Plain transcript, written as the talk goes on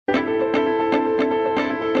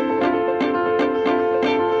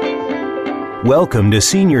Welcome to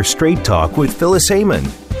Senior Straight Talk with Phyllis Heyman,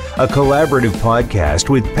 a collaborative podcast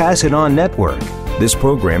with Pass It On Network. This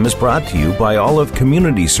program is brought to you by Olive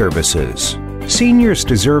Community Services. Seniors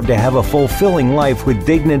deserve to have a fulfilling life with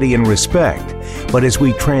dignity and respect, but as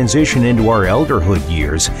we transition into our elderhood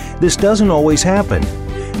years, this doesn't always happen.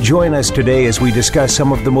 Join us today as we discuss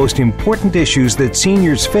some of the most important issues that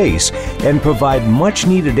seniors face and provide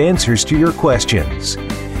much-needed answers to your questions.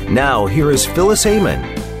 Now, here is Phyllis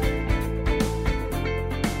Heyman.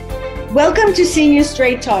 Welcome to Senior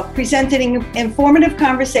Straight Talk, presenting informative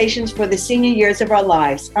conversations for the senior years of our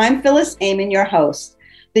lives. I'm Phyllis Heyman, your host.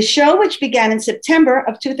 The show, which began in September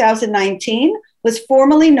of 2019, was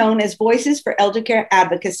formerly known as Voices for Elder Care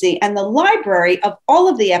Advocacy, and the library of all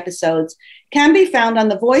of the episodes can be found on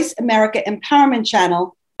the Voice America Empowerment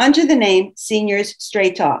channel under the name Seniors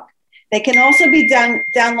Straight Talk. They can also be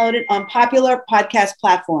downloaded on popular podcast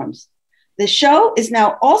platforms. The show is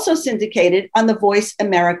now also syndicated on the Voice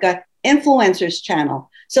America Influencers channel.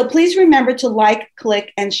 So please remember to like,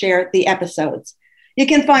 click, and share the episodes. You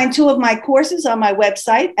can find two of my courses on my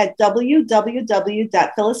website at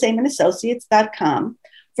www.phyllisheymanassociates.com.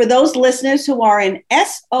 For those listeners who are in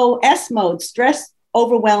SOS mode, stressed,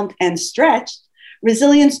 overwhelmed, and stretched,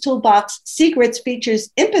 Resilience Toolbox Secrets features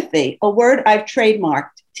empathy, a word I've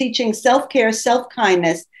trademarked, teaching self-care,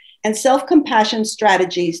 self-kindness, and self-compassion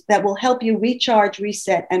strategies that will help you recharge,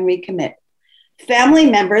 reset, and recommit. Family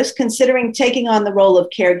members considering taking on the role of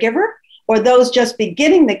caregiver or those just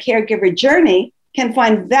beginning the caregiver journey can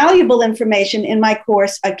find valuable information in my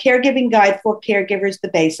course, A Caregiving Guide for Caregivers, The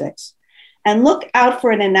Basics. And look out for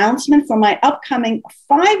an announcement for my upcoming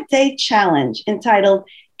 5-day challenge entitled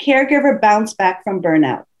Caregiver Bounce Back from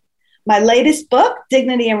Burnout. My latest book,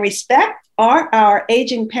 Dignity and Respect, Are Our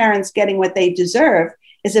Aging Parents Getting What They Deserve,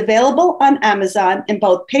 is available on Amazon in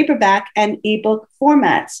both paperback and ebook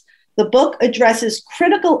formats. The book addresses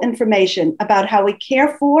critical information about how we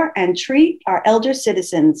care for and treat our elder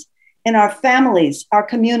citizens in our families, our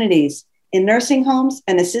communities, in nursing homes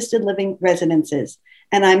and assisted living residences.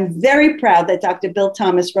 And I'm very proud that Dr. Bill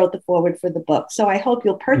Thomas wrote the foreword for the book. So I hope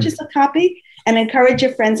you'll purchase a copy and encourage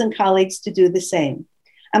your friends and colleagues to do the same.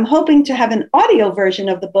 I'm hoping to have an audio version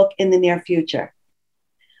of the book in the near future.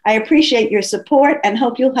 I appreciate your support and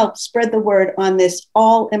hope you'll help spread the word on this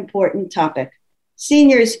all-important topic.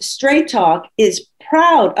 Seniors Straight Talk is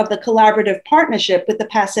proud of the collaborative partnership with the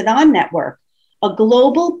Pass It On Network, a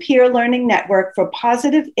global peer learning network for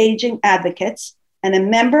positive aging advocates and a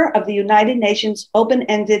member of the United Nations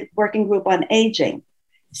Open-Ended Working Group on Aging.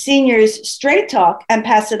 Seniors Straight Talk and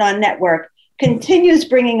Pass It On Network continues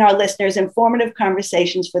bringing our listeners informative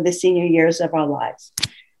conversations for the senior years of our lives.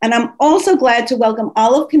 And I'm also glad to welcome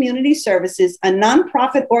Olive Community Services, a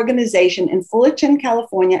nonprofit organization in Fullerton,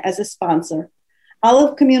 California, as a sponsor.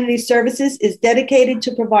 Olive Community Services is dedicated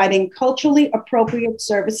to providing culturally appropriate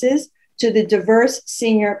services to the diverse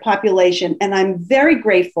senior population. And I'm very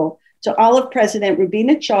grateful to Olive President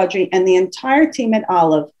Rubina Chaudhry and the entire team at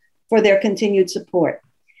Olive for their continued support.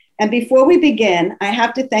 And before we begin, I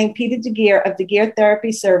have to thank Peter DeGeer of DeGeer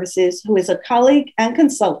Therapy Services, who is a colleague and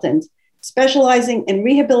consultant specializing in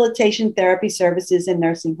rehabilitation therapy services in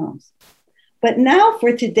nursing homes. But now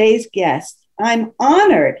for today's guest, I'm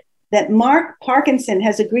honored that Mark Parkinson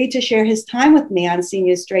has agreed to share his time with me on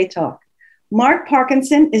Senior Straight Talk. Mark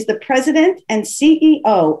Parkinson is the president and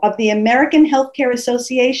CEO of the American Healthcare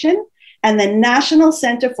Association and the National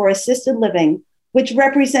Center for Assisted Living, which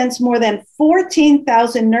represents more than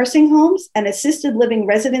 14,000 nursing homes and assisted living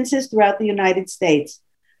residences throughout the United States.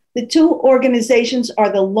 The two organizations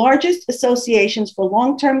are the largest associations for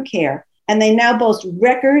long-term care, and they now boast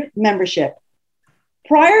record membership.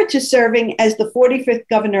 Prior to serving as the 45th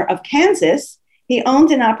governor of Kansas, he owned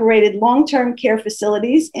and operated long-term care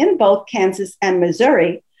facilities in both Kansas and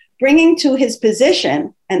Missouri, bringing to his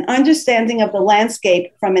position an understanding of the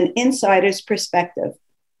landscape from an insider's perspective.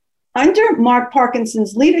 Under Mark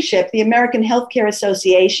Parkinson's leadership, the American Healthcare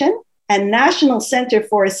Association and National Center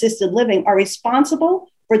for Assisted Living are responsible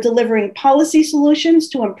for delivering policy solutions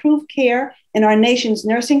to improve care in our nation's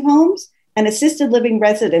nursing homes and assisted living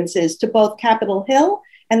residences to both Capitol Hill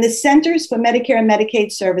and the Centers for Medicare and Medicaid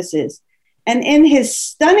Services. And in his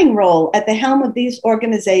stunning role at the helm of these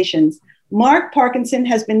organizations, Mark Parkinson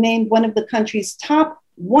has been named one of the country's top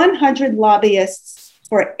 100 lobbyists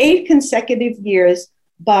for 8 consecutive years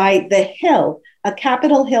by The Hill, a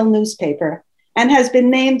Capitol Hill newspaper, and has been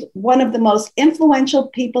named one of the most influential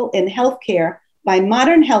people in healthcare by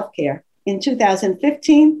Modern Healthcare in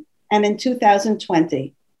 2015 and in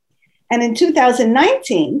 2020. And in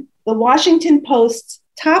 2019, the Washington Post's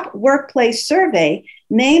Top Workplace Survey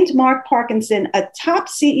named Mark Parkinson a top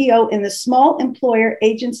CEO in the small employer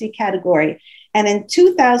agency category. And in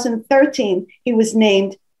 2013, he was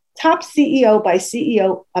named top CEO by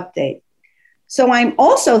CEO Update. So I'm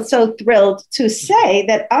also so thrilled to say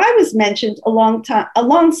that I was mentioned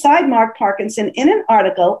alongside Mark Parkinson in an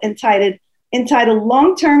article entitled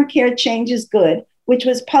Long-Term Care Change is Good, which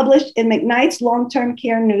was published in McKnight's Long-Term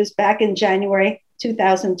Care News back in January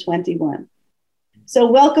 2021. So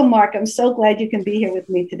welcome, Mark. I'm so glad you can be here with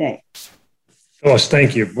me today. Phyllis,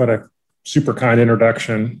 thank you. What a super kind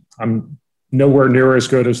introduction. I'm nowhere near as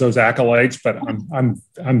good as those accolades, but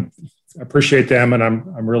I'm appreciate them, and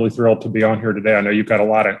I'm really thrilled to be on here today. I know you've got a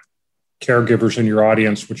lot of caregivers in your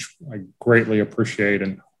audience, which I greatly appreciate,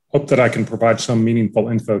 and hope that I can provide some meaningful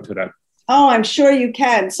info today. Oh, I'm sure you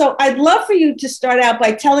can. So I'd love for you to start out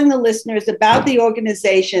by telling the listeners about the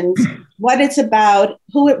organization, what it's about,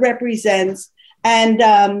 who it represents,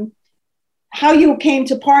 and how you came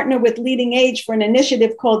to partner with Leading Age for an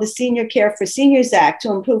initiative called the Senior Care for Seniors Act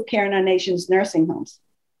to improve care in our nation's nursing homes.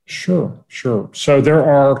 Sure. So there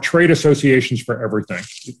are trade associations for everything.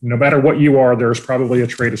 No matter what you are, there's probably a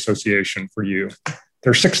trade association for you.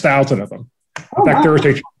 There's 6,000 of them. In fact,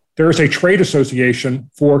 wow. There is a trade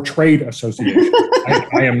association for trade associations.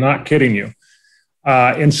 I am not kidding you.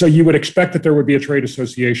 And so you would expect that there would be a trade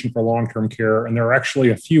association for long-term care, and there are actually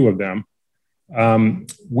a few of them.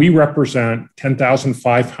 We represent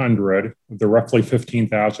 10,500 of the roughly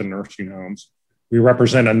 15,000 nursing homes. We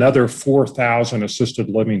represent another 4,000 assisted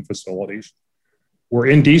living facilities. We're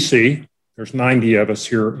in DC. There's 90 of us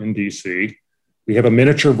here in DC. We have a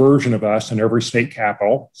miniature version of us in every state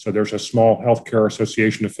capital. So there's a small healthcare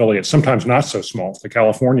association affiliate, sometimes not so small. The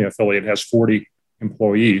California affiliate has 40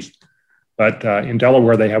 employees, but in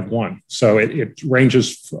Delaware, they have one. So it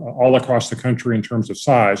ranges all across the country in terms of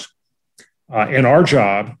size. And our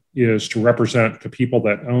job is to represent the people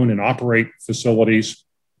that own and operate facilities,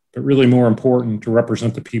 but really more important, to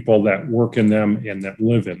represent the people that work in them and that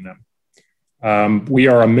live in them. We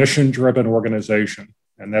are a mission-driven organization,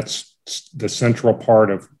 and that's the central part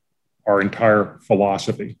of our entire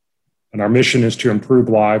philosophy. And our mission is to improve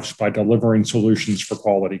lives by delivering solutions for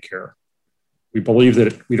quality care. We believe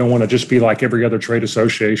that we don't want to just be like every other trade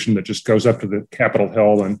association that just goes up to the Capitol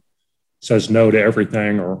Hill and says no to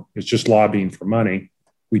everything or is just lobbying for money.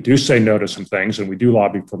 We do say no to some things and we do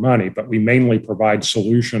lobby for money, but we mainly provide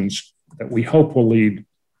solutions that we hope will lead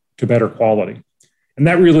to better quality. And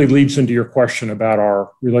that really leads into your question about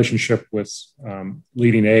our relationship with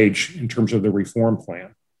Leading Age in terms of the reform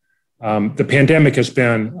plan. The pandemic has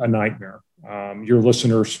been a nightmare. Your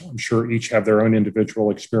listeners, I'm sure, each have their own individual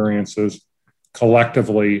experiences.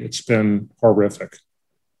 Collectively, it's been horrific.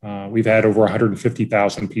 We've had over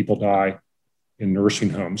 150,000 people die in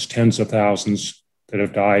nursing homes, tens of thousands that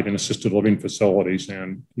have died in assisted living facilities.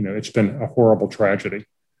 And, it's been a horrible tragedy.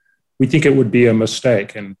 We think it would be a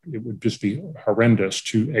mistake and it would just be horrendous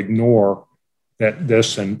to ignore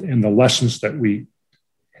this and the lessons that we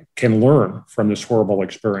can learn from this horrible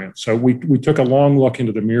experience. So we took a long look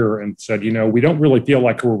into the mirror and said, we don't really feel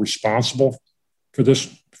like we're responsible for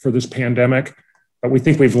this pandemic, but we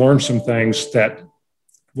think we've learned some things that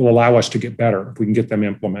will allow us to get better if we can get them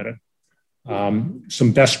implemented.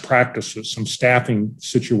 Some best practices, some staffing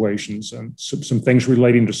situations, and some things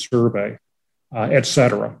relating to survey, et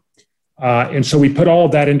cetera. And so we put all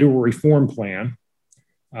of that into a reform plan.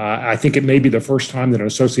 I think it may be the first time that an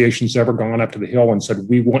association's ever gone up to the Hill and said,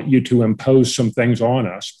 we want you to impose some things on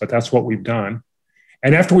us, but that's what we've done.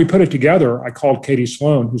 And after we put it together, I called Katie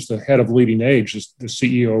Sloan, who's the head of Leading Age, the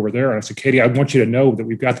CEO over there. And I said, Katie, I want you to know that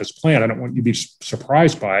we've got this plan. I don't want you to be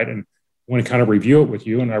surprised by it. And I want to kind of review it with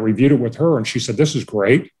you. And I reviewed it with her. And she said, this is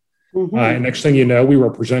great. Mm-hmm. And next thing you know, we were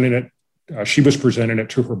presenting it. She was presenting it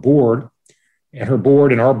to her board. And her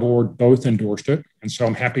board and our board both endorsed it. And so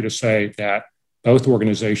I'm happy to say that both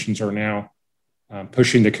organizations are now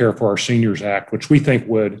pushing the Care for Our Seniors Act, which we think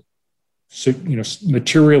would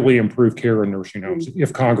materially improve care in nursing homes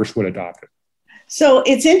if Congress would adopt it. So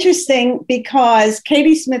it's interesting because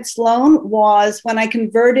Katie Smith Sloan was, when I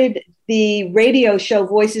converted the radio show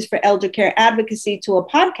Voices for Elder Care Advocacy to a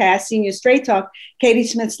podcast, Senior Straight Talk, Katie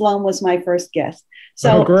Smith Sloan was my first guest.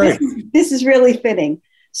 So this is really fitting.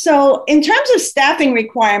 So in terms of staffing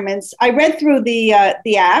requirements, I read through the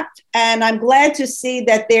act, and I'm glad to see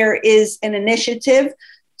that there is an initiative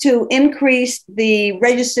to increase the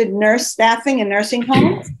registered nurse staffing in nursing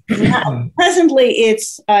homes. Presently,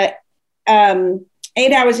 it's 8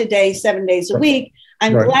 hours a day, 7 days a week.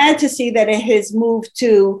 I'm glad to see that it has moved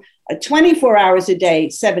to 24 hours a day,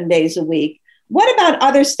 7 days a week. What about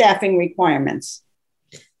other staffing requirements?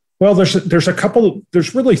 Well,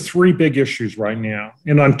 there's really three big issues right now.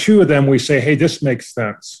 And on two of them, we say, hey, this makes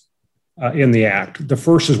sense in the act. The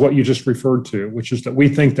first is what you just referred to, which is that we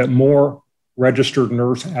think that more registered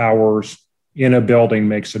nurse hours in a building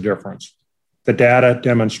makes a difference. The data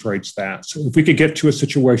demonstrates that. So if we could get to a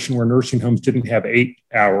situation where nursing homes didn't have 8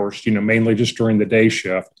 hours, mainly just during the day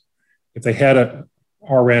shift, if they had a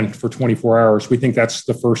RN for 24 hours, we think that's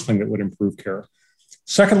the first thing that would improve care.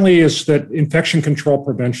 Secondly, is that infection control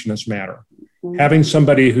preventionists matter. Mm-hmm. Having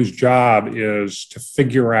somebody whose job is to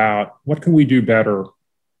figure out what can we do better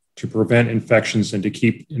to prevent infections and to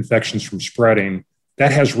keep infections from spreading,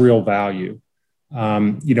 that has real value.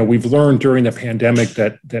 We've learned during the pandemic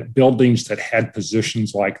that buildings that had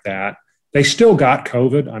positions like that, they still got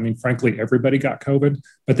COVID. I mean, frankly, everybody got COVID,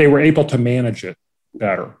 but they were able to manage it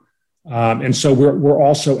better. And so we're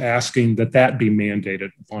also asking that be mandated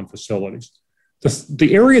upon facilities.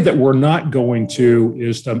 The area that we're not going to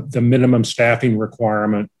is the minimum staffing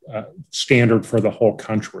requirement standard for the whole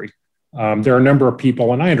country. There are a number of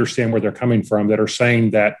people, and I understand where they're coming from, that are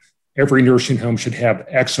saying that every nursing home should have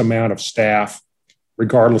X amount of staff,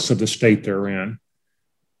 regardless of the state they're in.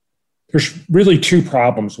 There's really two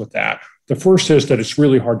problems with that. The first is that it's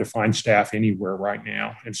really hard to find staff anywhere right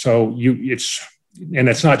now. And so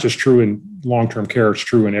it's not just true in long-term care, it's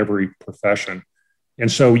true in every profession.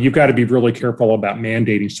 And so you've got to be really careful about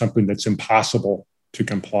mandating something that's impossible to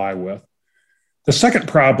comply with. The second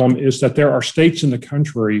problem is that there are states in the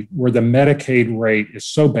country where the Medicaid rate is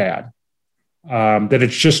so bad that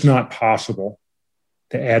it's just not possible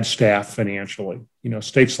to add staff financially.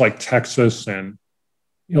 States like Texas and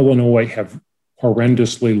Illinois have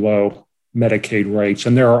horrendously low Medicaid rates,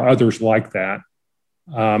 and there are others like that.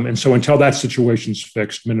 And so until that situation's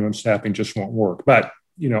fixed, minimum staffing just won't work. But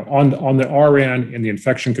on the RN and the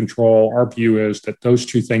infection control, our view is that those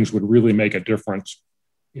two things would really make a difference,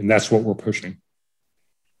 and that's what we're pushing.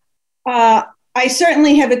 I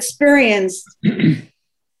certainly have experienced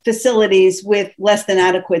facilities with less than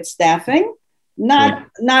adequate staffing. Not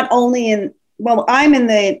only I'm in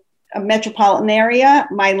the metropolitan area.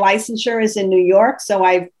 My licensure is in New York, so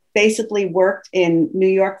I've basically worked in New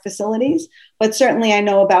York facilities, but certainly I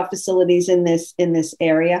know about facilities in this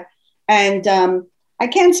area. And I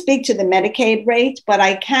can't speak to the Medicaid rate, but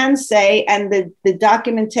I can say, and the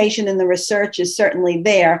documentation and the research is certainly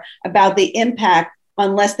there about the impact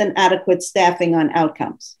on less than adequate staffing on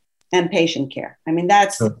outcomes and patient care. I mean,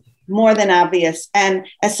 that's more than obvious. And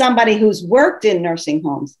as somebody who's worked in nursing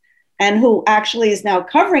homes and who actually is now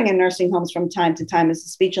covering in nursing homes from time to time as a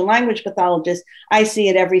speech and language pathologist, I see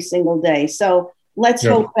it every single day. So let's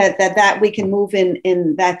hope that we can move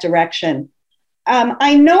in that direction.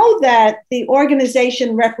 I know that the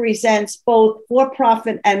organization represents both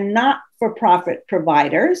for-profit and not-for-profit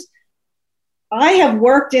providers. I have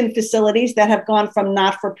worked in facilities that have gone from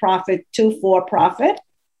not-for-profit to for-profit.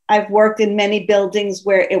 I've worked in many buildings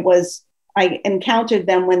where I encountered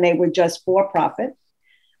them when they were just for-profit.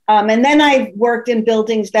 And then I've worked in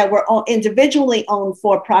buildings that were individually owned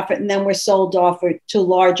for-profit and then were sold off to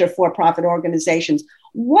larger for-profit organizations.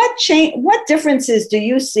 What differences do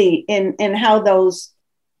you see in how those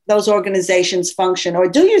organizations function, or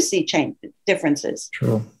do you see differences?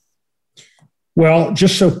 Sure. Well,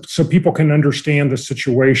 just so people can understand the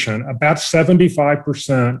situation, about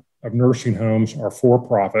 75% of nursing homes are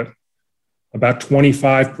for-profit. About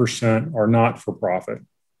 25% are not-for-profit.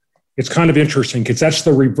 It's kind of interesting because that's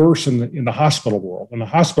the reverse in the hospital world. In the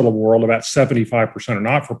hospital world, about 75% are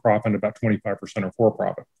not-for-profit and about 25% are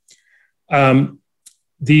for-profit.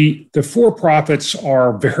 The for-profits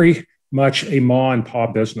are very much a ma and pa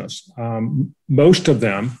business. Most of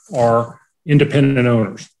them are independent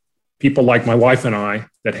owners, people like my wife and I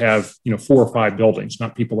that have 4 or 5 buildings,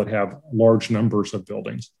 not people that have large numbers of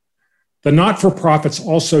buildings. The not-for-profits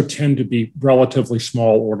also tend to be relatively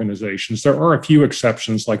small organizations. There are a few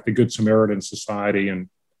exceptions like the Good Samaritan Society and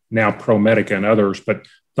now ProMedica and others, but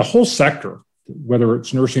the whole sector, whether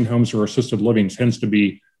it's nursing homes or assisted living, tends to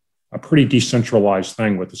be a pretty decentralized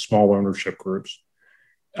thing with the small ownership groups.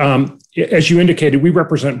 As you indicated, we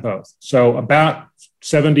represent both. So about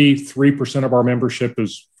 73% of our membership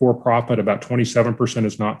is for-profit, about 27%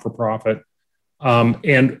 is not-for-profit.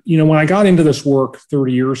 And when I got into this work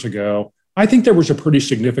 30 years ago, I think there was a pretty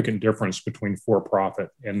significant difference between for-profit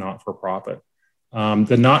and not-for-profit.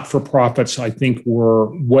 The not-for-profits, I think,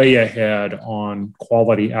 were way ahead on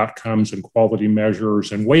quality outcomes and quality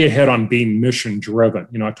measures and way ahead on being mission-driven.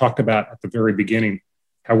 I talked about at the very beginning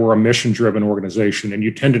how we're a mission-driven organization, and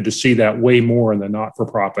you tended to see that way more in the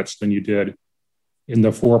not-for-profits than you did in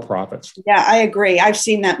the for-profits. Yeah, I agree. I've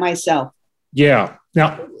seen that myself. Yeah.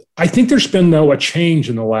 Now, I think there's been, though, a change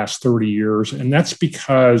in the last 30 years, and that's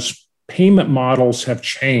because payment models have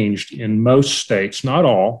changed in most states, not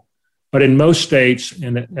all, but in most states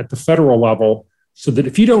and at the federal level, so that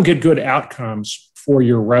if you don't get good outcomes for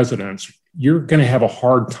your residents, you're going to have a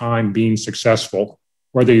hard time being successful,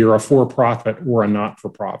 whether you're a for-profit or a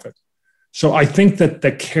not-for-profit. So I think that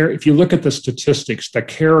the care, if you look at the statistics, the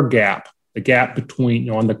care gap, the gap between,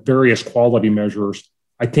 on the various quality measures,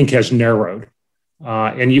 I think has narrowed.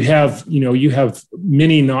 And you have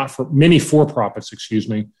many for-profits,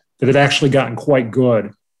 that have actually gotten quite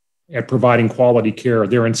good at providing quality care.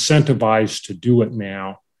 They're incentivized to do it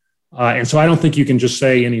now. And so I don't think you can just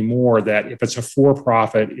say anymore that if it's a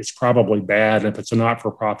for-profit, it's probably bad. And if it's a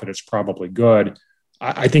not-for-profit, it's probably good.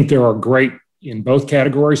 I think there are great in both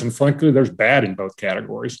categories. And frankly, there's bad in both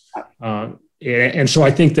categories. And so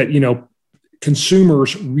I think that,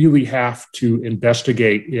 consumers really have to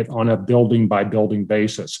investigate it on a building by building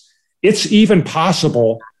basis. It's even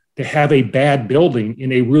possible to have a bad building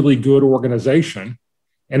in a really good organization.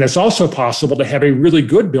 And it's also possible to have a really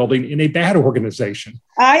good building in a bad organization.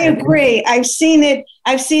 I agree. I've seen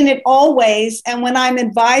it always. And when I'm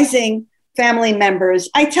advising family members,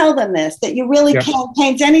 I tell them this, that you really can't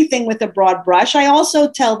paint anything with a broad brush. I also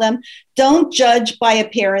tell them, don't judge by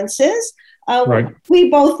appearances. Right. We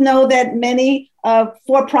both know that many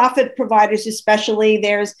for-profit providers, especially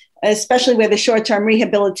where the short-term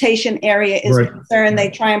rehabilitation area is concerned, they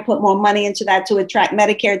try and put more money into that to attract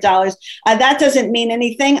Medicare dollars. That doesn't mean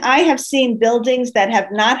anything. I have seen buildings that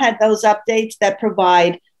have not had those updates that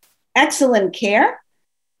provide excellent care.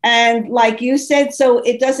 And like you said, so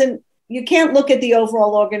you can't look at the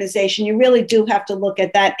overall organization. You really do have to look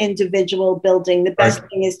at that individual building. The best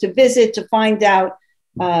thing is to visit, to find out,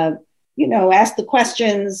 ask the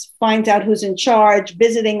questions, find out who's in charge.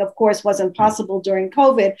 Visiting, of course, wasn't possible during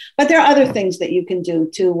COVID, but there are other things that you can do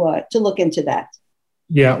to look into that.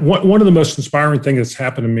 Yeah, one of the most inspiring things that's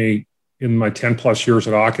happened to me in my 10 plus years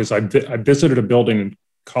at AHCA is I visited a building in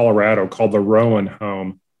Colorado called the Rowan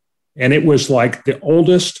Home, and it was like the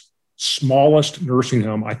oldest, smallest nursing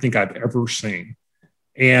home I think I've ever seen.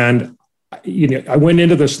 And I went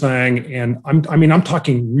into this thing, and I'm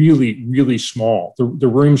talking really, really small. The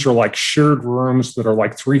rooms are like shared rooms that are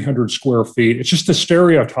like 300 square feet. It's just a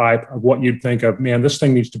stereotype of what you'd think of, man, this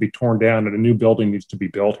thing needs to be torn down and a new building needs to be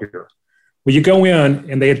built here. Well, you go in,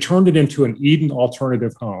 and they had turned it into an Eden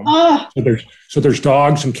alternative home. So there's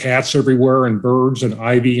dogs and cats everywhere, and birds and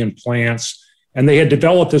ivy and plants. And they had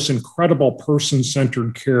developed this incredible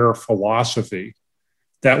person-centered care philosophy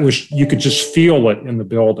that was, you could just feel it in the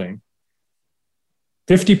building.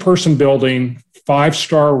 50-person building,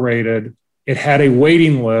 5-star rated. It had a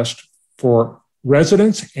waiting list for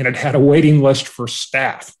residents, and it had a waiting list for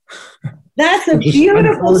staff. That's a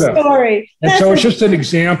beautiful story. And so it's just an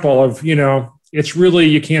example of, it's really,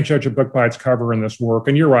 you can't judge a book by its cover in this work.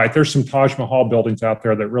 And you're right, there's some Taj Mahal buildings out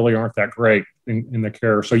there that really aren't that great in the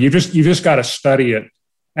care. So you just got to study it.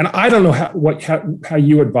 And I don't know how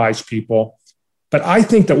you advise people, but I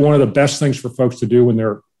think that one of the best things for folks to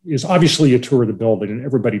do is obviously a tour of the building, and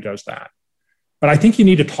everybody does that. But I think you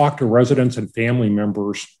need to talk to residents and family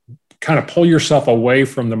members, kind of pull yourself away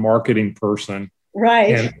from the marketing person.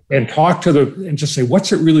 Right. And talk to and just say,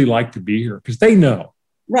 what's it really like to be here? Because they know.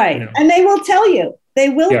 Right. And they will tell you. They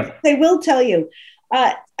will tell you.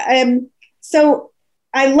 So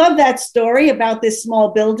I love that story about this small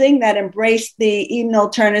building that embraced the Eden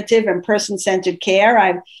alternative and person-centered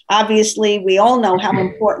care. Obviously, we all know how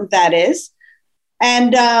important that is.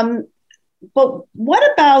 And but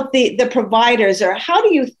what about the providers, or how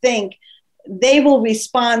do you think they will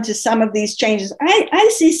respond to some of these changes?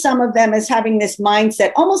 I see some of them as having this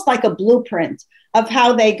mindset, almost like a blueprint of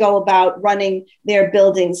how they go about running their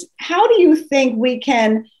buildings. How do you think we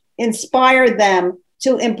can inspire them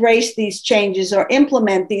to embrace these changes or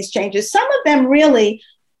implement these changes? Some of them really,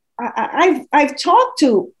 I've talked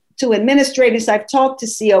to administrators, I've talked to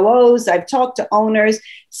COOs, I've talked to owners.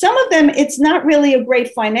 Some of them, it's not really a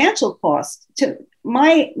great financial cost.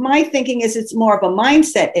 My thinking is it's more of a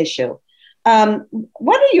mindset issue.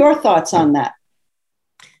 What are your thoughts on that?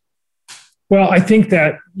 Well, I think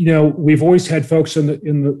that, we've always had folks in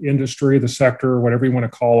the industry, the sector, whatever you want to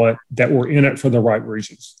call it, that were in it for the right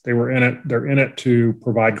reasons. They're in it to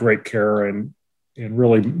provide great care and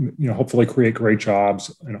really, hopefully create great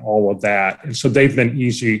jobs and all of that. And so they've been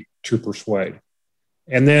easy to persuade.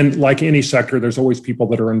 And then, like any sector, there's always people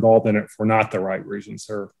that are involved in it for not the right reasons.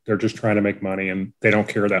 They're just trying to make money, and they don't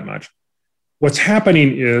care that much. What's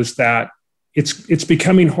happening is that it's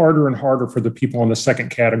becoming harder and harder for the people in the second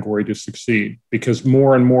category to succeed, because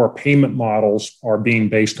more and more payment models are being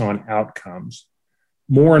based on outcomes.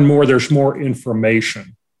 more and more, there's more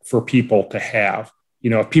information for people to have.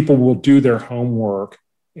 If people will do their homework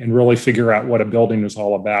and really figure out what a building is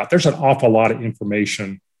all about, there's an awful lot of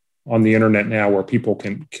information on the internet now where people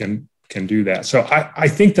can do that. So I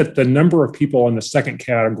think that the number of people in the second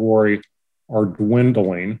category are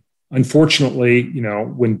dwindling. Unfortunately,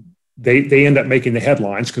 when they end up making the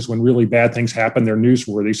headlines, because when really bad things happen, they're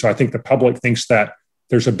newsworthy. So I think the public thinks that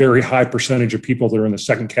there's a very high percentage of people that are in the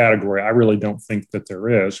second category. I really don't think that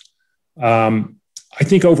there is. I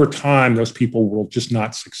think over time, those people will just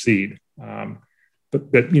not succeed.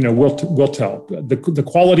 But we'll tell. The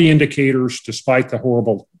quality indicators, despite the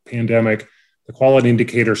horrible pandemic, the quality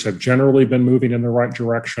indicators have generally been moving in the right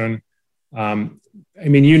direction.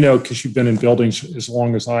 Because you've been in buildings as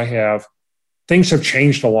long as I have, things have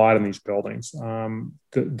changed a lot in these buildings.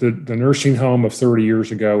 The nursing home of 30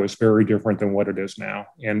 years ago is very different than what it is now.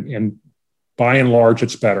 And by and large,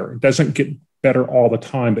 it's better. It doesn't get better all the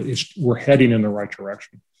time, but we're heading in the right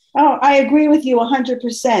direction. Oh, I agree with you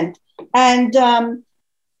 100%. And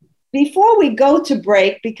before we go to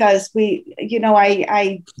break, because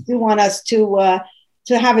I do want us to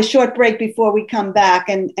have a short break before we come back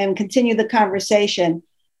and continue the conversation.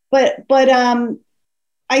 But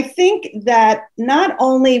I think that not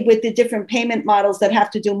only with the different payment models that have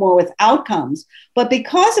to do more with outcomes, but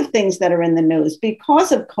because of things that are in the news,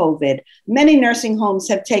 because of COVID, many nursing homes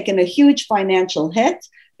have taken a huge financial hit.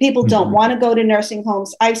 People don't want to go to nursing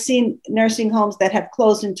homes. I've seen nursing homes that have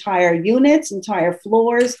closed entire units, entire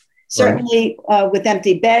floors, certainly with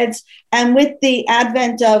empty beds. And with the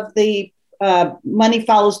advent of the money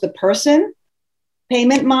follows the person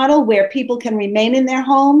payment model, where people can remain in their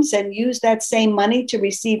homes and use that same money to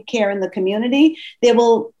receive care in the community,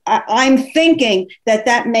 I'm thinking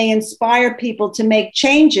that may inspire people to make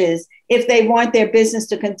changes if they want their business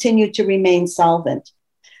to continue to remain solvent.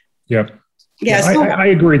 Yeah. Yes, I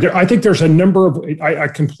agree. I think there's a number of, I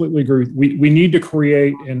completely agree. We need to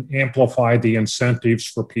create and amplify the incentives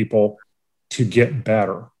for people to get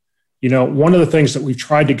better. One of the things that we've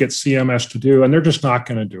tried to get CMS to do, and they're just not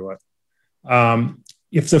going to do it.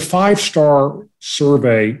 If the 5-star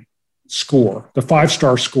survey score, the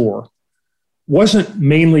 5-star score, wasn't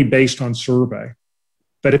mainly based on survey,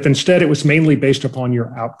 but if instead it was mainly based upon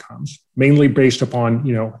your outcomes, mainly based upon,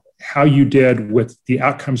 how you did with the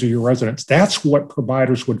outcomes of your residents, that's what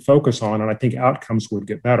providers would focus on. And I think outcomes would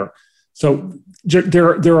get better. So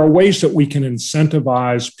there are ways that we can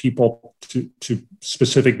incentivize people to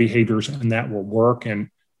specific behaviors, and that will work.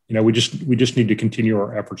 And, we just need to continue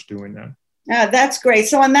our efforts doing that. That's great.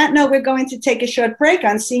 So on that note, we're going to take a short break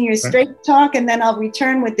on Senior Straight Talk, and then I'll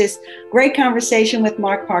return with this great conversation with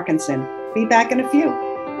Mark Parkinson. Be back in a few.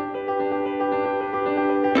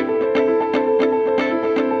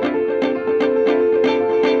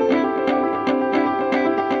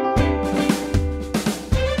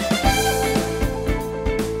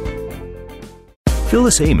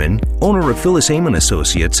 Phyllis Amon, owner of Phyllis Amon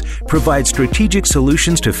Associates, provides strategic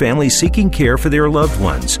solutions to families seeking care for their loved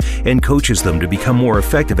ones and coaches them to become more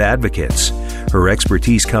effective advocates. Her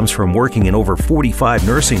expertise comes from working in over 45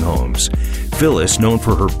 nursing homes. Phyllis, known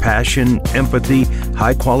for her passion, empathy,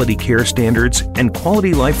 high-quality care standards, and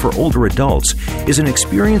quality life for older adults, is an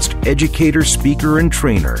experienced educator, speaker, and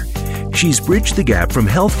trainer. She's bridged the gap from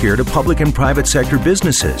healthcare to public and private sector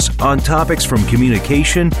businesses on topics from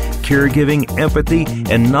communication, caregiving, empathy,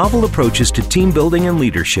 and novel approaches to team building and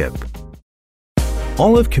leadership.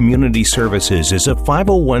 Olive Community Services is a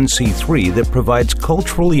 501c3 that provides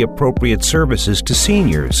culturally appropriate services to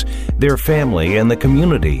seniors, their family, and the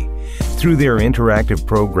community. Through their interactive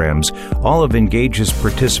programs, Olive engages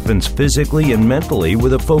participants physically and mentally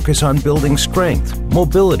with a focus on building strength,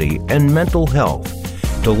 mobility, and mental health.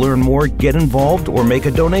 To learn more, get involved, or make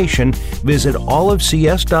a donation, visit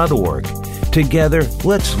olivecs.org. Together,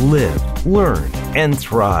 let's live, learn, and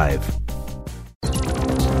thrive.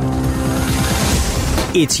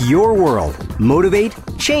 It's your world. Motivate,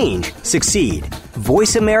 change, succeed.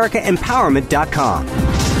 VoiceAmericaEmpowerment.com.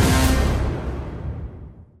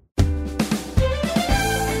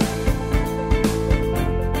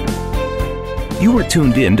 You are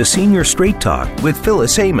tuned in to Senior Straight Talk with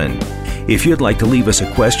Phyllis Amon. If you'd like to leave us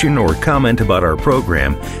a question or comment about our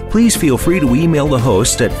program, please feel free to email the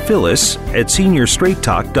host at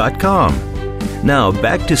phyllis@seniorstraighttalk.com. Now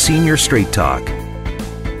back to Senior Straight Talk.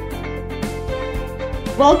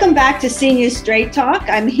 Welcome back to Senior Straight Talk.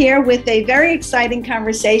 I'm here with a very exciting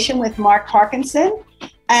conversation with Mark Parkinson.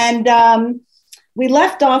 And we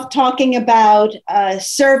left off talking about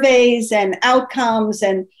surveys and outcomes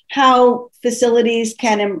and how facilities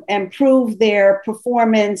can improve their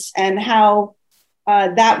performance and how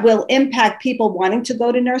that will impact people wanting to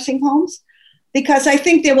go to nursing homes? Because I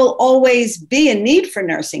think there will always be a need for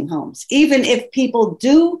nursing homes, even if people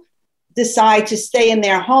do decide to stay in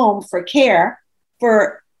their home for care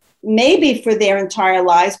for maybe for their entire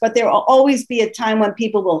lives, but there will always be a time when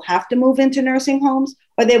people will have to move into nursing homes,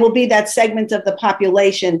 or there will be that segment of the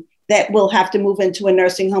population that will have to move into a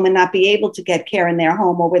nursing home and not be able to get care in their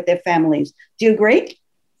home or with their families. Do you agree?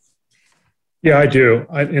 Yeah, I do.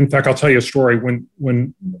 In fact, I'll tell you a story.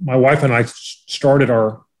 When my wife and I started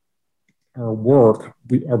our work,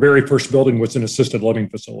 our very first building was an assisted living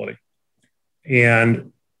facility.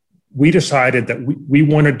 And we decided that we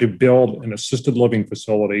wanted to build an assisted living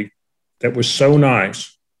facility that was so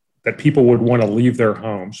nice that people would want to leave their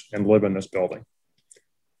homes and live in this building.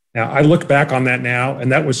 Now, I look back on that now,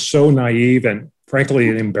 and that was so naive and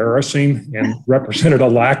frankly embarrassing and represented a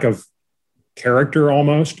lack of character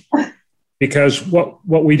almost. Because what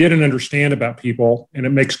we didn't understand about people, and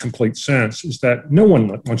it makes complete sense, is that no one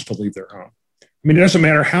wants to leave their home. I mean, it doesn't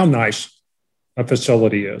matter how nice a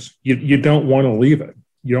facility is. You don't want to leave it.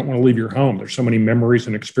 You don't want to leave your home. There's so many memories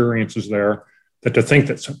and experiences there that to think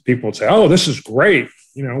that some people would say, oh, this is great.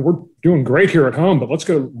 You know, we're doing great here at home, but let's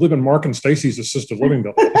go live in Mark and Stacy's assisted living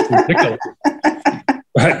building. It's ridiculous.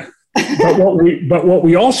 But what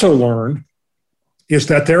we also learned is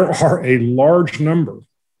that there are a large number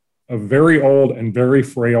of very old and very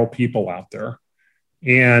frail people out there.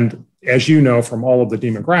 And as you know from all of the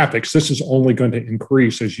demographics, this is only going to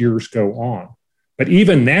increase as years go on. But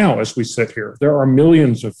even now, as we sit here, there are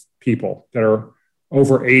millions of people that are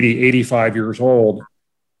over 80, 85 years old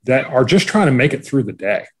that are just trying to make it through the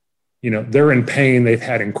day. You know, they're in pain. They've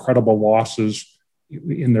had incredible losses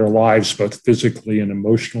in their lives, both physically and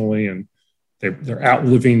emotionally, and they're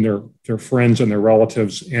outliving their friends and their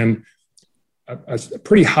relatives. And a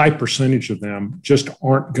pretty high percentage of them just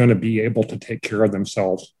aren't going to be able to take care of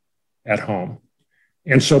themselves at home.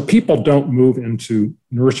 And so people don't move into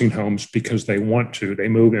nursing homes because they want to. They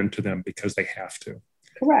move into them because they have to.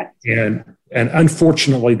 Correct. And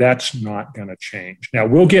unfortunately, that's not going to change. Now,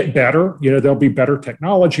 we'll get better. You know, there'll be better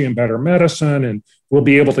technology and better medicine, and we'll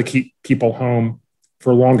be able to keep people home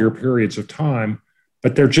for longer periods of time.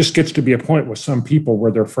 But there just gets to be a point with some people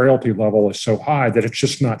where their frailty level is so high that it's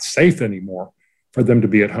just not safe anymore for them to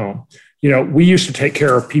be at home. You know, we used to take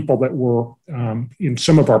care of people that were in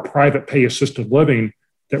some of our private pay assisted living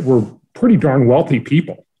that were pretty darn wealthy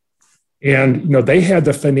people. And, you know, they had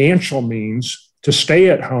the financial means to stay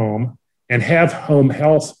at home and have home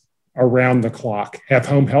health around the clock, have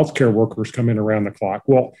home health care workers come in around the clock.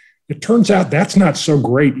 Well, it turns out that's not so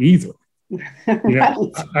great either. You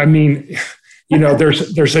know, I mean, you know,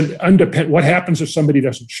 there's an undependent, what happens if somebody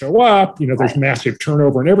doesn't show up? You know, there's massive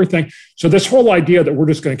turnover and everything. So this whole idea that we're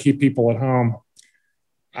just going to keep people at home,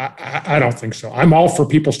 I don't think so. I'm all for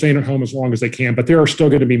people staying at home as long as they can, but there are still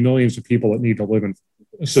going to be millions of people that need to live in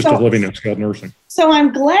assisted living and skilled nursing. So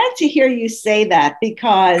I'm glad to hear you say that,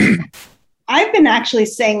 because I've been actually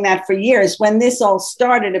saying that for years when this all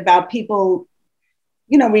started about people,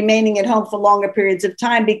 you know, remaining at home for longer periods of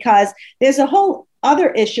time, because there's a whole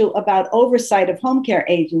other issue about oversight of home care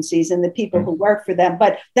agencies and the people who work for them.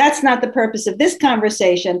 But that's not the purpose of this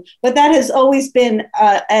conversation, but that has always been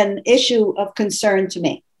an issue of concern to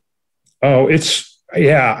me. Oh,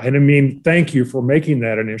 yeah. And I mean, thank you for making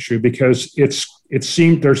that an issue, because it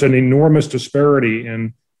seems there's an enormous disparity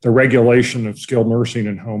in the regulation of skilled nursing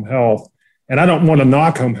and home health. And I don't want to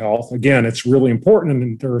knock home health. Again, it's really important,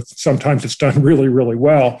 and sometimes it's done really, really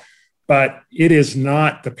well. But it is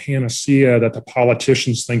not the panacea that the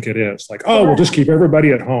politicians think it is. Like, oh, we'll just keep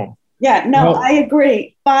everybody at home. Yeah, no, I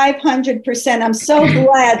agree. 500%. I'm so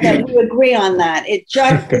glad that we agree on that. It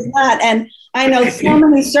just is not. And I know so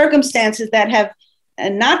many circumstances that have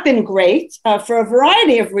not been great for a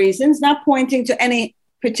variety of reasons, not pointing to any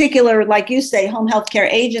particular, like you say, home health care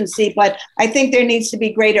agency, but I think there needs to be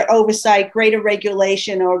greater oversight, greater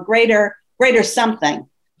regulation, or greater something.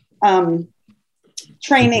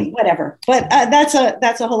 Training, whatever. But that's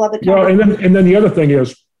a whole other topic. Well, and then the other thing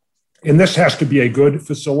is, and this has to be a good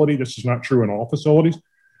facility. This is not true in all facilities,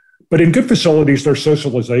 but in good facilities, there's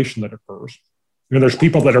socialization that occurs. You know, there's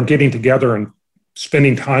people that are getting together and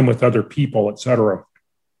spending time with other people, et cetera.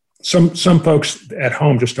 Some folks at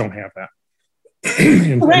home just don't have that.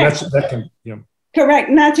 and that can, you know. Correct.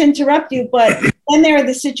 Not to interrupt you, but then there are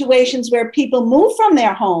the situations where people move from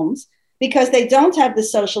their homes because they don't have the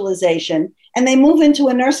socialization, and they move into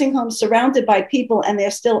a nursing home surrounded by people, and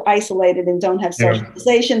they're still isolated and don't have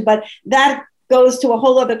socialization. Yeah. But that goes to a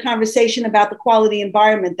whole other conversation about the quality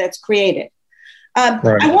environment that's created.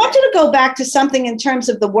 Right. I want you to go back to something in terms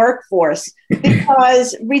of the workforce,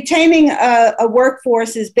 because retaining a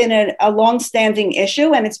workforce has been a longstanding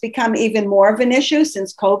issue, and it's become even more of an issue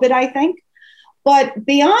since COVID, I think. But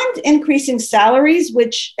beyond increasing salaries,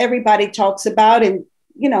 which everybody talks about, and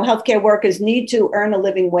healthcare workers need to earn a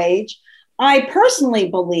living wage, I personally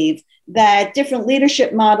believe that different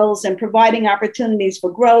leadership models and providing opportunities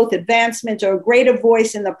for growth, advancement, or a greater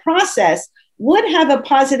voice in the process would have a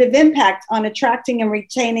positive impact on attracting and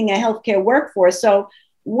retaining a healthcare workforce. So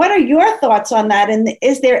what are your thoughts on that? And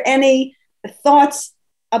is there any thoughts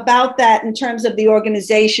about that in terms of the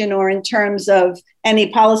organization or in terms of any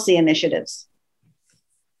policy initiatives?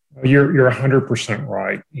 You're 100%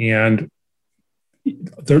 right. And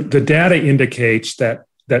the data indicates that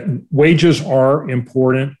wages are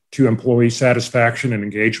important to employee satisfaction and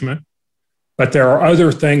engagement, but there are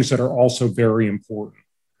other things that are also very important.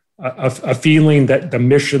 A feeling that the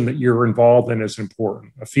mission that you're involved in is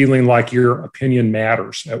important. A feeling like your opinion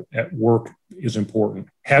matters at work is important.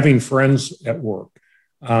 Having friends at work.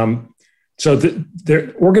 So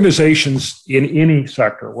the organizations in any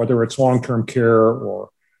sector, whether it's long-term care or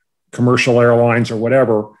commercial airlines or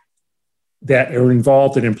whatever, that are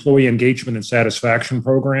involved in employee engagement and satisfaction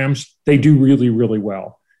programs, they do really, really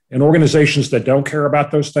well. And organizations that don't care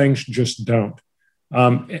about those things just don't.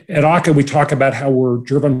 At AHCA, we talk about how we're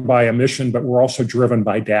driven by a mission, but we're also driven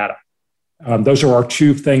by data. Those are our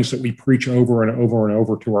two things that we preach over and over and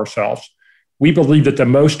over to ourselves. We believe that the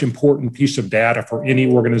most important piece of data for any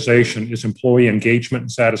organization is employee engagement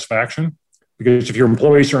and satisfaction, because if your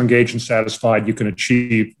employees are engaged and satisfied, you can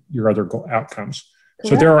achieve your other outcomes.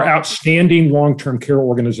 So there are outstanding long-term care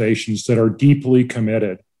organizations that are deeply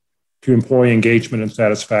committed to employee engagement and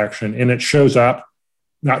satisfaction, and it shows up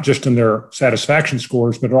not just in their satisfaction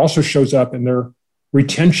scores, but it also shows up in their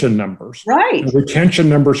retention numbers. Right. The retention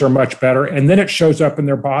numbers are much better, and then it shows up in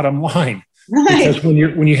their bottom line. Right. Because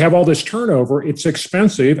when you have all this turnover, it's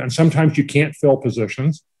expensive, and sometimes you can't fill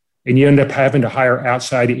positions, and you end up having to hire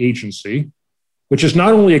outside agency, which is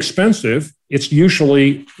not only expensive, it's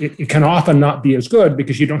usually, it can often not be as good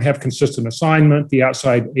because you don't have consistent assignment. The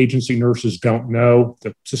outside agency nurses don't know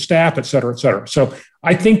the staff, et cetera, et cetera. So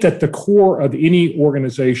I think that the core of any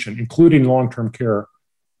organization, including long-term care,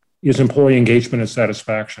 is employee engagement and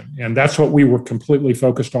satisfaction. And that's what we were completely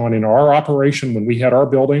focused on in our operation when we had our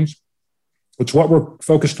buildings. It's what we're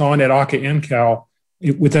focused on at AHCA NCAL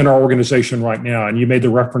within our organization right now. And you made the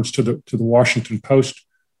reference to the Washington Post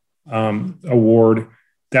award.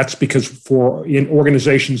 That's because in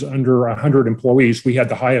organizations under 100 employees, we had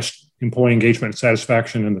the highest employee engagement and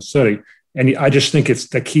satisfaction in the city. And I just think it's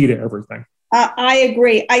the key to everything. I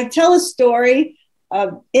agree. I tell a story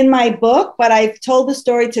in my book, but I've told the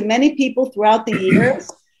story to many people throughout the years.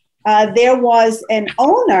 There was an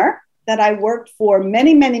owner that I worked for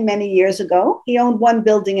many, many, many years ago. He owned one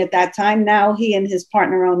building at that time. Now he and his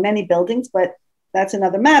partner own many buildings, but that's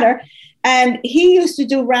another matter. And he used to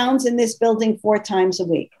do rounds in this building 4 times a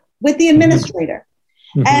week with the administrator.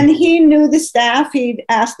 Mm-hmm. And he knew the staff. He'd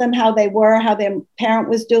ask them how they were, how their parent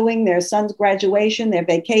was doing, their son's graduation, their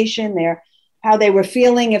vacation, how they were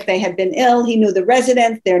feeling, if they had been ill. He knew the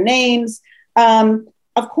residents, their names.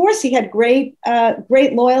 Of course, he had great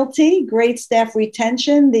loyalty, great staff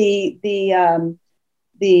retention. The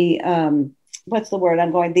what's the word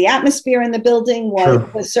I'm going? The atmosphere in the building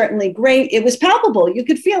was certainly great. It was palpable. You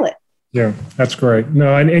could feel it. Yeah, that's great.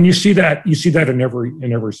 No, and you see that in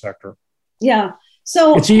every sector. Yeah.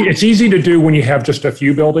 So it's easy to do when you have just a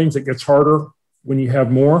few buildings. It gets harder when you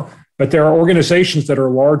have more, but there are organizations that are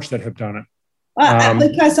large that have done it.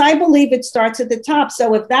 Because I believe it starts at the top.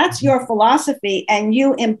 So if that's your philosophy and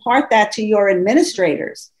you impart that to your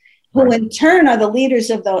administrators, who right. in turn are the leaders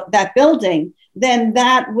of that building, then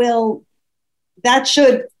that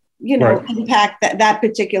should right. impact that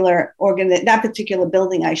particular that particular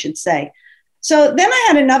building, I should say. So then I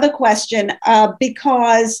had another question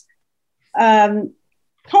because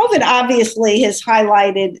COVID obviously has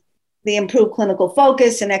highlighted the improved clinical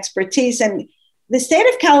focus and expertise. And the state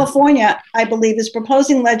of California, I believe, is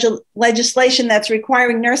proposing legislation that's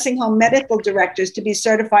requiring nursing home medical directors to be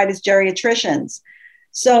certified as geriatricians.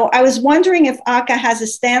 So I was wondering if AHCA has a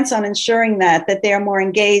stance on ensuring that they're more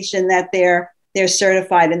engaged and that they're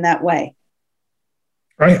certified in that way.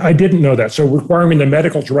 I didn't know that. So requiring the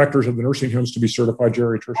medical directors of the nursing homes to be certified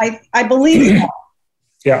geriatricians. I believe so.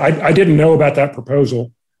 Yeah, I didn't know about that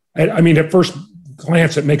proposal. I mean, at first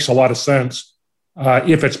glance, it makes a lot of sense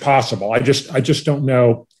if it's possible. I just don't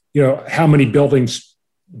know, how many buildings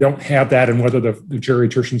don't have that and whether the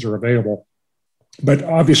geriatricians are available. But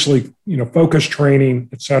obviously, focus training,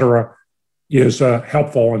 et cetera, is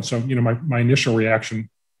helpful. And so, my initial reaction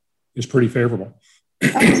is pretty favorable.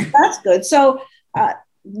 That's good. So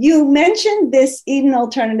you mentioned this Eden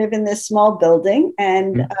alternative in this small building.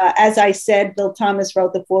 And as I said, Bill Thomas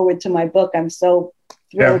wrote the foreword to my book. I'm so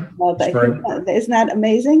thrilled about that. Isn't that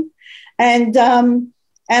amazing? And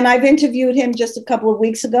I've interviewed him just a couple of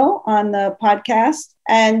weeks ago on the podcast.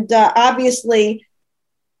 And obviously,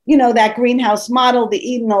 that greenhouse model, the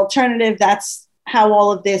Eden alternative, that's how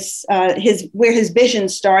all of this, where his vision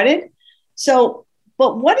started. So,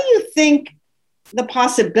 but what do you think the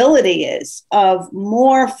possibility is of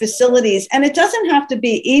more facilities? And it doesn't have to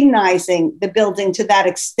be Edenizing the building to that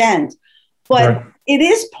extent, but it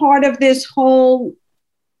is part of this whole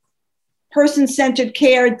person-centered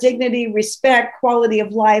care, dignity, respect, quality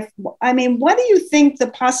of life. I mean, what do you think the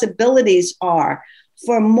possibilities are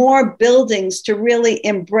for more buildings to really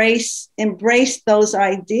embrace those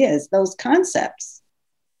ideas, those concepts?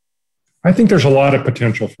 I think there's a lot of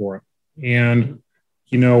potential for it. And,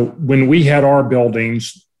 when we had our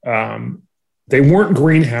buildings, they weren't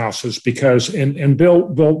greenhouses because, and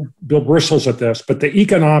Bill bristles at this, but the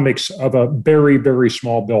economics of a very, very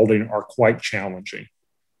small building are quite challenging.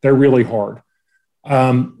 They're really hard.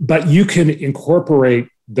 But you can incorporate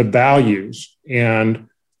the values and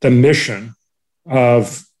the mission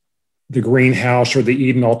of the greenhouse or the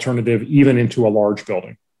Eden alternative even into a large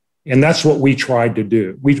building. And that's what we tried to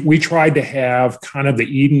do. We tried to have kind of the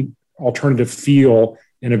Eden alternative feel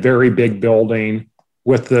in a very big building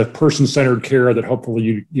with the person-centered care that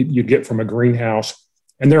hopefully you get from a greenhouse.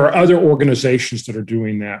 And there are other organizations that are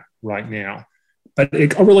doing that right now. But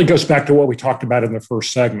it really goes back to what we talked about in the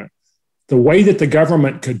first segment. The way that the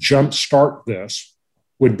government could jumpstart this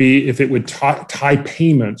would be if it would tie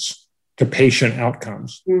payments to patient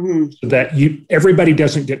outcomes, so that everybody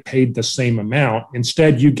doesn't get paid the same amount.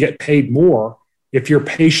 Instead, you get paid more if your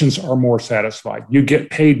patients are more satisfied. You get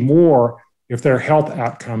paid more if their health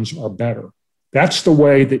outcomes are better. That's the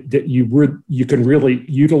way that you can really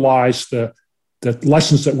utilize the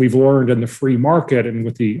lessons that we've learned in the free market and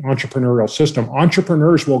with the entrepreneurial system.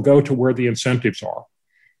 Entrepreneurs will go to where the incentives are.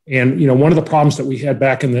 And, one of the problems that we had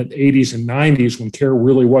back in the 80s and 90s when care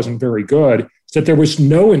really wasn't very good is that there was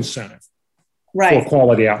no incentive for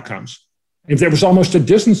quality outcomes. If there was almost a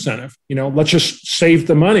disincentive, let's just save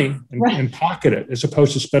the money and pocket it as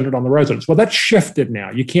opposed to spend it on the residents. Well, that's shifted now.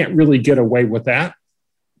 You can't really get away with that.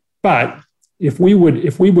 But if we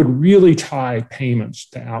would really tie payments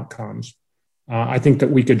to outcomes, I think that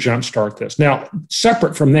we could jumpstart this. Now,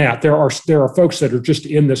 separate from that, there are folks that are just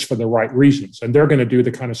in this for the right reasons, and they're going to do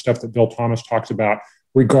the kind of stuff that Bill Thomas talks about,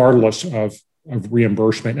 regardless of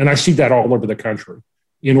reimbursement. And I see that all over the country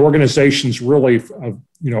in organizations, really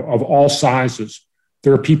of all sizes.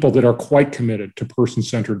 There are people that are quite committed to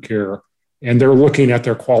person-centered care, and they're looking at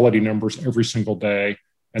their quality numbers every single day,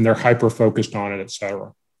 and they're hyper-focused on it, et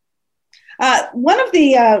cetera. One of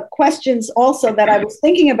the questions also that I was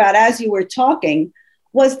thinking about as you were talking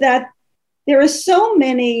was that there are so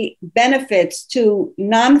many benefits to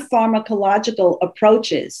non-pharmacological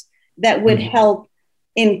approaches that would help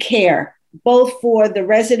in care, both for the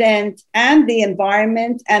resident and the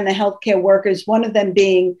environment and the healthcare workers, one of them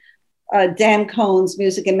being Dan Cohn's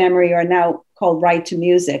Music and Memory, or now called Right to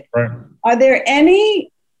Music. Right. Are there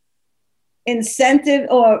any incentive,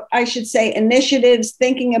 or I should say initiatives,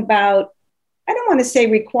 thinking about, I don't want to say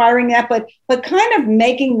requiring that, but kind of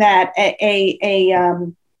making that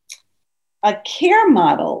a care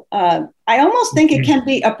model? I almost think it can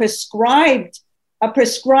be a prescribed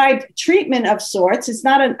treatment of sorts. It's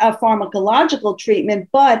not a pharmacological treatment,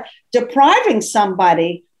 but depriving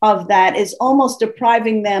somebody of that is almost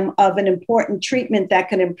depriving them of an important treatment that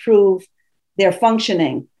can improve their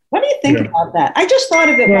functioning. What do you think about that? I just thought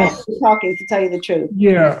of it while you were talking, to tell you the truth.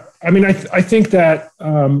 Yeah, I mean, I think that,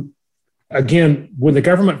 again, when the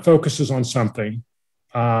government focuses on something,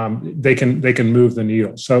 they can move the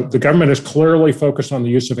needle. So the government is clearly focused on the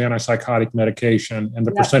use of antipsychotic medication, and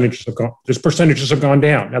the percentages have gone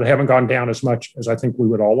down. Now, they haven't gone down as much as I think we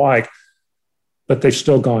would all like, but they've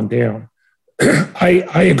still gone down.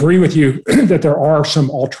 I agree with you that there are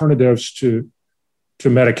some alternatives to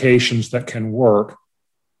medications that can work.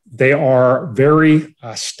 They are very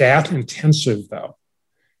staff intensive, though.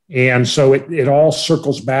 And so it all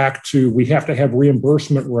circles back to, we have to have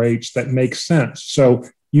reimbursement rates that make sense. So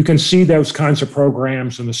you can see those kinds of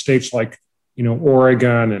programs in the states like,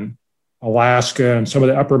 Oregon and Alaska and some of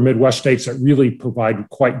the upper Midwest states that really provide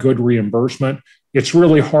quite good reimbursement. It's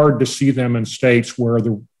really hard to see them in states where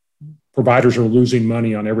the providers are losing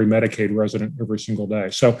money on every Medicaid resident every single day.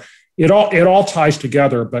 So it all ties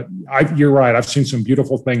together, but you're right. I've seen some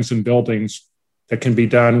beautiful things in buildings that can be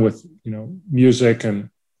done with, music and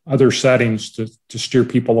other settings to steer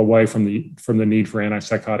people away from the need for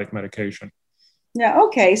antipsychotic medication. Yeah.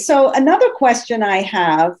 Okay. So another question I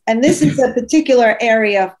have, and this is a particular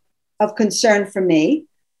area of concern for me,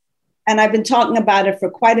 and I've been talking about it for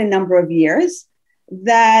quite a number of years,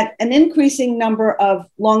 that an increasing number of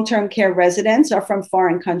long-term care residents are from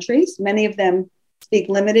foreign countries. Many of them speak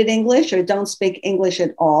limited English or don't speak English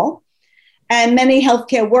at all. And many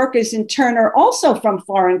healthcare workers, in turn, are also from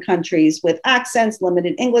foreign countries with accents,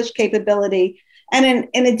 limited English capability. And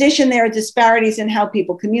in addition, there are disparities in how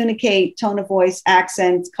people communicate, tone of voice,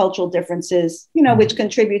 accents, cultural differences, which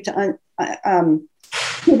contribute to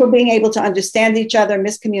people being able to understand each other,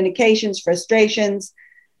 miscommunications, frustrations.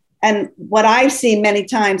 And what I've seen many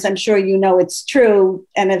times, I'm sure it's true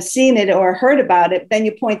and have seen it or heard about it, then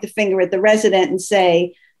you point the finger at the resident and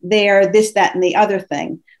say, they're this, that, and the other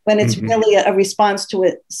thing, when it's really a response to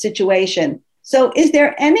a situation. So is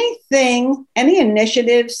there any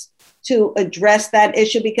initiatives to address that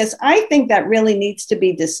issue? Because I think that really needs to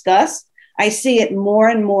be discussed. I see it more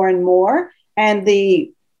and more and more. And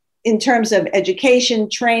in terms of education,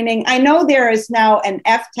 training, I know there is now an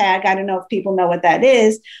F-tag. I don't know if people know what that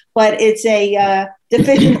is, but it's a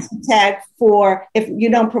deficiency tag for if you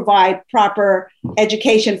don't provide proper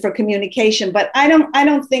education for communication. But I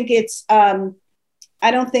don't think it's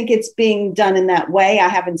being done in that way. I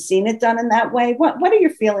haven't seen it done in that way. What are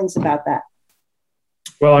your feelings about that?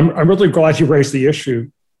 Well, I'm really glad you raised the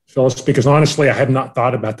issue, Phyllis, because honestly, I had not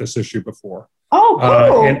thought about this issue before. Oh,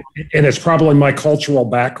 cool. And it's probably my cultural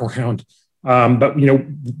background. But,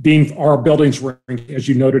 our buildings were, as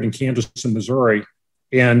you noted, in Kansas and Missouri.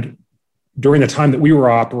 And during the time that we were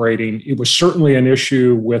operating, it was certainly an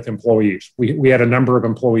issue with employees. We had a number of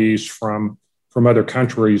employees from other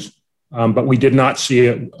countries, but we did not see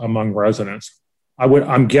it among residents.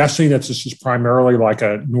 I'm guessing that this is primarily like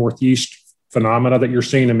a Northeast phenomena that you're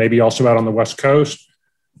seeing, and maybe also out on the West Coast.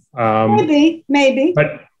 Maybe.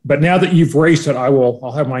 But now that you've raised it,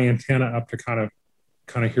 I'll have my antenna up to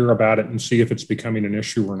kind of hear about it and see if it's becoming an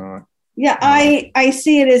issue or not. Yeah, I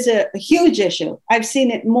see it as a huge issue. I've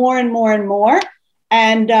seen it more and more and more.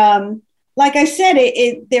 And like I said,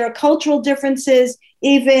 there are cultural differences,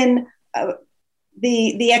 even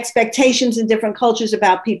the expectations in different cultures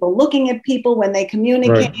about people looking at people when they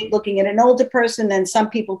communicate, right. Looking at an older person, then some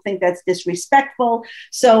people think that's disrespectful.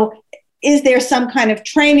 So is there some kind of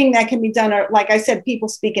training that can be done? Or like I said, people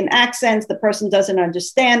speak in accents, the person doesn't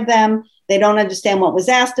understand them. They don't understand what was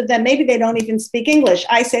asked of them. Maybe they don't even speak English.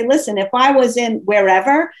 I say, listen, if I was in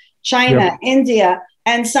wherever, China, India,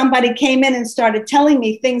 and somebody came in and started telling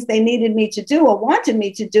me things they needed me to do or wanted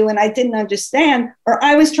me to do, and I didn't understand, or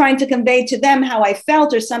I was trying to convey to them how I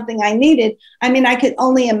felt or something I needed, I could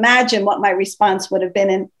only imagine what my response would have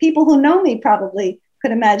been. And people who know me probably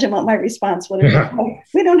could imagine what my response would have been.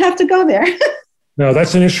 We don't have to go there. No,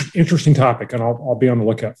 that's an interesting topic, and I'll be on the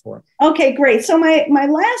lookout for it. Okay, great. So my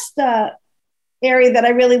last area that I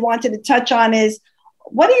really wanted to touch on is,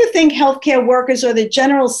 what do you think healthcare workers or the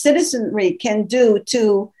general citizenry can do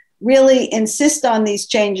to really insist on these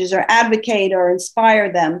changes or advocate or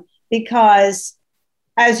inspire them? Because,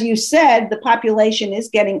 as you said, the population is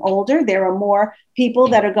getting older. There are more people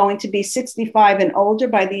that are going to be 65 and older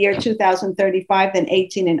by the year 2035 than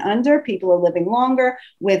 18 and under. People are living longer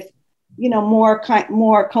with more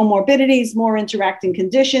comorbidities, more interacting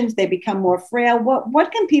conditions. They become more frail.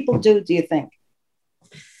 What can people do you think?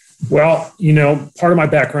 Well, part of my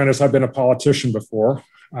background is I've been a politician before.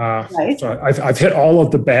 Right. So I've hit all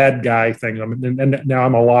of the bad guy things. And now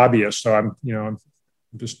I'm a lobbyist. So I'm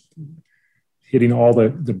just hitting all the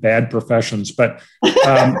bad professions. But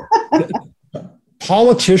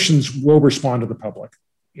politicians will respond to the public.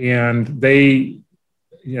 And they,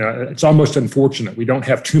 it's almost unfortunate. We don't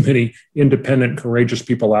have too many independent, courageous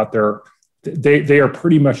people out there. They are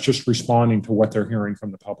pretty much just responding to what they're hearing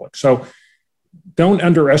from the public. So don't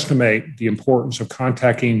underestimate the importance of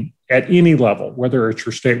contacting at any level, whether it's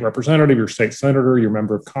your state representative, your state senator, your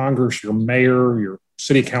member of Congress, your mayor, your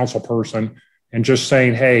city council person, and just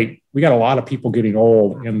saying, hey, we got a lot of people getting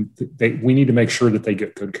old, and we need to make sure that they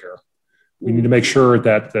get good care. We need to make sure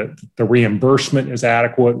that the reimbursement is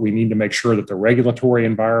adequate. We need to make sure that the regulatory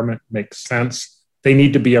environment makes sense. They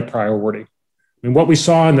need to be a priority. What we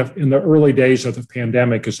saw in the early days of the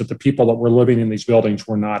pandemic is that the people that were living in these buildings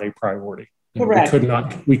were not a priority. Correct.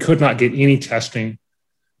 We could not get any testing.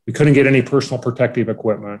 We couldn't get any personal protective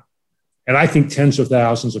equipment. And I think tens of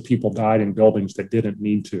thousands of people died in buildings that didn't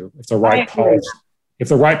need to. If the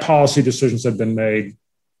right policy decisions had been made,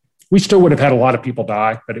 we still would have had a lot of people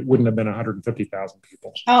die, but it wouldn't have been 150,000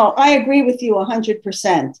 people. Oh, I agree with you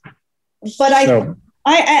 100%. But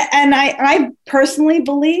I personally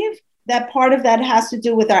believe that part of that has to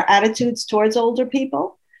do with our attitudes towards older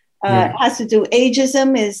people. It has to do,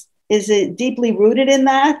 ageism is deeply rooted in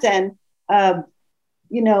that. And,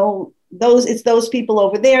 it's those people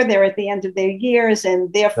over there, they're at the end of their years,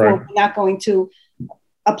 and therefore we're not going to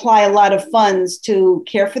apply a lot of funds to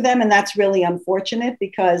care for them. And that's really unfortunate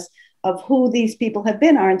because of who these people have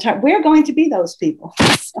been we're going to be those people.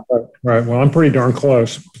 So. Right. Well, I'm pretty darn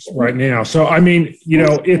close right now. So, I mean,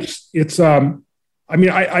 I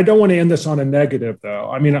don't want to end this on a negative though.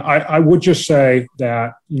 I mean, I would just say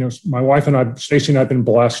that, my wife and Stacey and I have been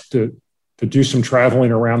blessed to do some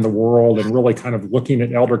traveling around the world and really kind of looking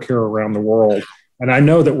at elder care around the world. And I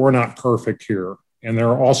know that we're not perfect here and there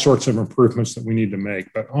are all sorts of improvements that we need to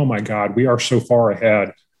make, but oh my God, we are so far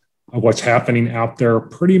ahead of what's happening out there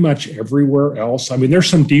pretty much everywhere else. I mean, there's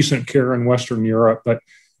some decent care in Western Europe, but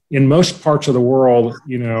in most parts of the world,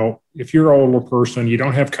 if you're an older person, you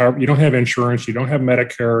don't have insurance, you don't have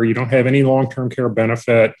Medicare, you don't have any long-term care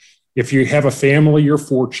benefit. If you have a family, you're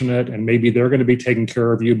fortunate and maybe they're going to be taking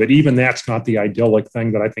care of you. But even that's not the idyllic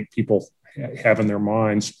thing that I think people have in their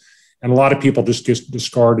minds. And a lot of people just get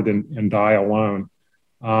discarded and die alone.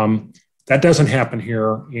 That doesn't happen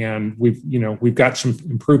here. And we've got some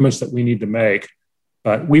improvements that we need to make,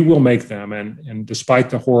 but we will make them. And despite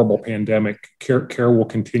the horrible pandemic, care will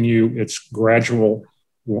continue its gradual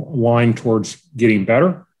line towards getting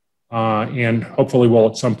better. And hopefully we'll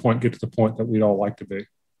at some point get to the point that we'd all like to be.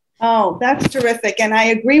 Oh, that's terrific. And I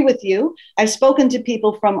agree with you. I've spoken to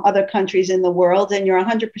people from other countries in the world, and you're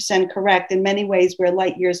 100% correct. In many ways, we're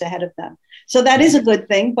light years ahead of them. So that is a good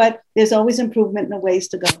thing, but there's always improvement in the ways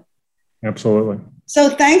to go. Absolutely.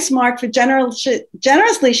 So thanks, Mark, for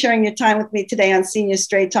generously sharing your time with me today on Senior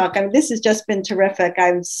Straight Talk. I mean, this has just been terrific.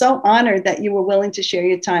 I'm so honored that you were willing to share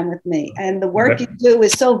your time with me. And the work you do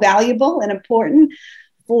is so valuable and important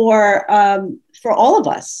for all of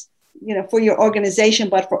us. For your organization,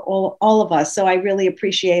 but for all of us. So I really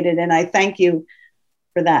appreciate it. And I thank you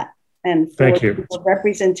for that and for your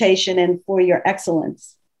representation and for your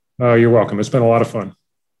excellence. Oh, you're welcome. It's been a lot of fun.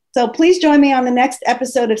 So please join me on the next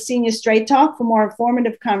episode of Senior Straight Talk for more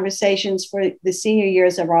informative conversations for the senior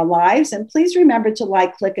years of our lives. And please remember to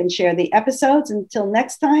like, click, and share the episodes. Until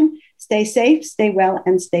next time, stay safe, stay well,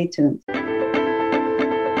 and stay tuned.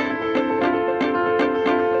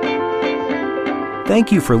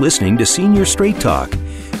 Thank you for listening to Senior Straight Talk.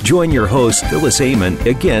 Join your host, Phyllis Amon,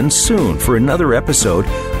 again soon for another episode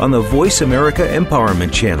on the Voice America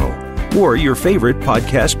Empowerment Channel or your favorite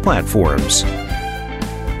podcast platforms.